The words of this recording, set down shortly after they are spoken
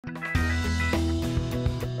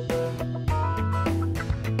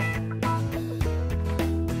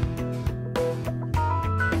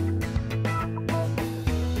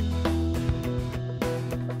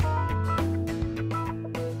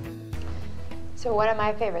So one of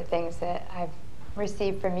my favorite things that I've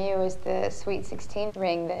received from you is the Sweet 16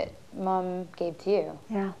 ring that Mom gave to you.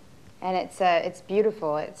 Yeah. And it's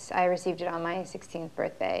beautiful. I received it on my 16th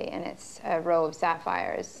birthday, and it's a row of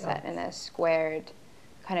sapphires set in a squared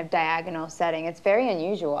kind of diagonal setting. It's very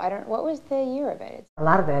unusual. What was the year of it? A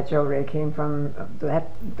lot of that jewelry came from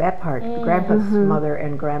that part, Grandpa's mother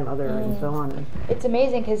and grandmother and so on. It's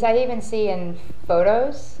amazing because I even see in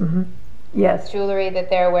photos Yes. jewelry that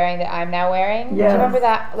they're wearing that I'm now wearing. Yes. Do you remember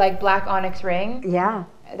that like black onyx ring? Yeah.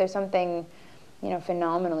 There's something,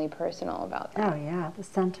 phenomenally personal about that. Oh yeah, the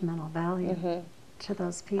sentimental value to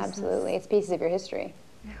those pieces. Absolutely. It's pieces of your history.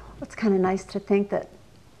 It's kind of nice to think that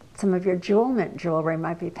some of your JewelMint jewelry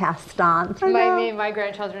might be passed on. My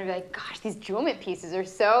grandchildren would be like, gosh, these JewelMint pieces are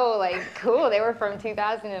so cool. They were from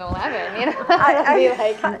 2011, I'd be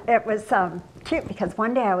like, it was cute because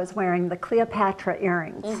one day I was wearing the Cleopatra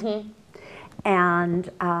earrings, and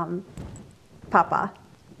Papa,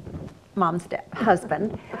 Mom's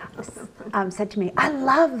husband, said to me, "I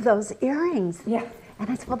love those earrings." Yeah.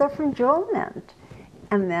 And I said, "Well, they're from JewelMint."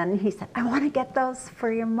 And then he said, "I want to get those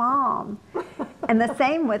for your mom." And the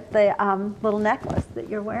same with the little necklace that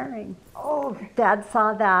you're wearing. Oh. Dad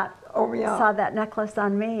saw that. Oh, yeah. Saw that necklace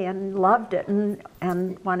on me and loved it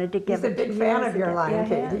and wanted to give it to you. He's a big fan of your line,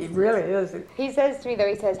 Kate. He really is. he says to me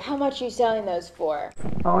though, how much are you selling those for?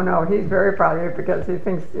 Oh no, he's very proud of you because he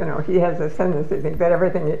thinks, he has a tendency to think that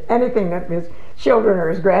anything that his children or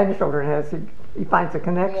his grandchildren has, he finds a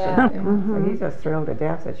connection. Yeah. So he's just thrilled to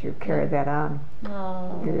death that you carried that on.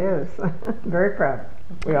 Oh. He is. Very proud.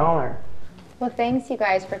 We all are. Well, thanks you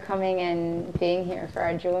guys for coming and being here for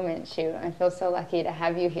our JewelMint shoot. I feel so lucky to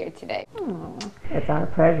have you here today. It's our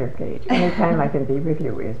pleasure, Kate. Anytime I can be with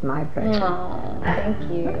you is my pleasure. Oh, thank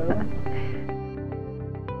you.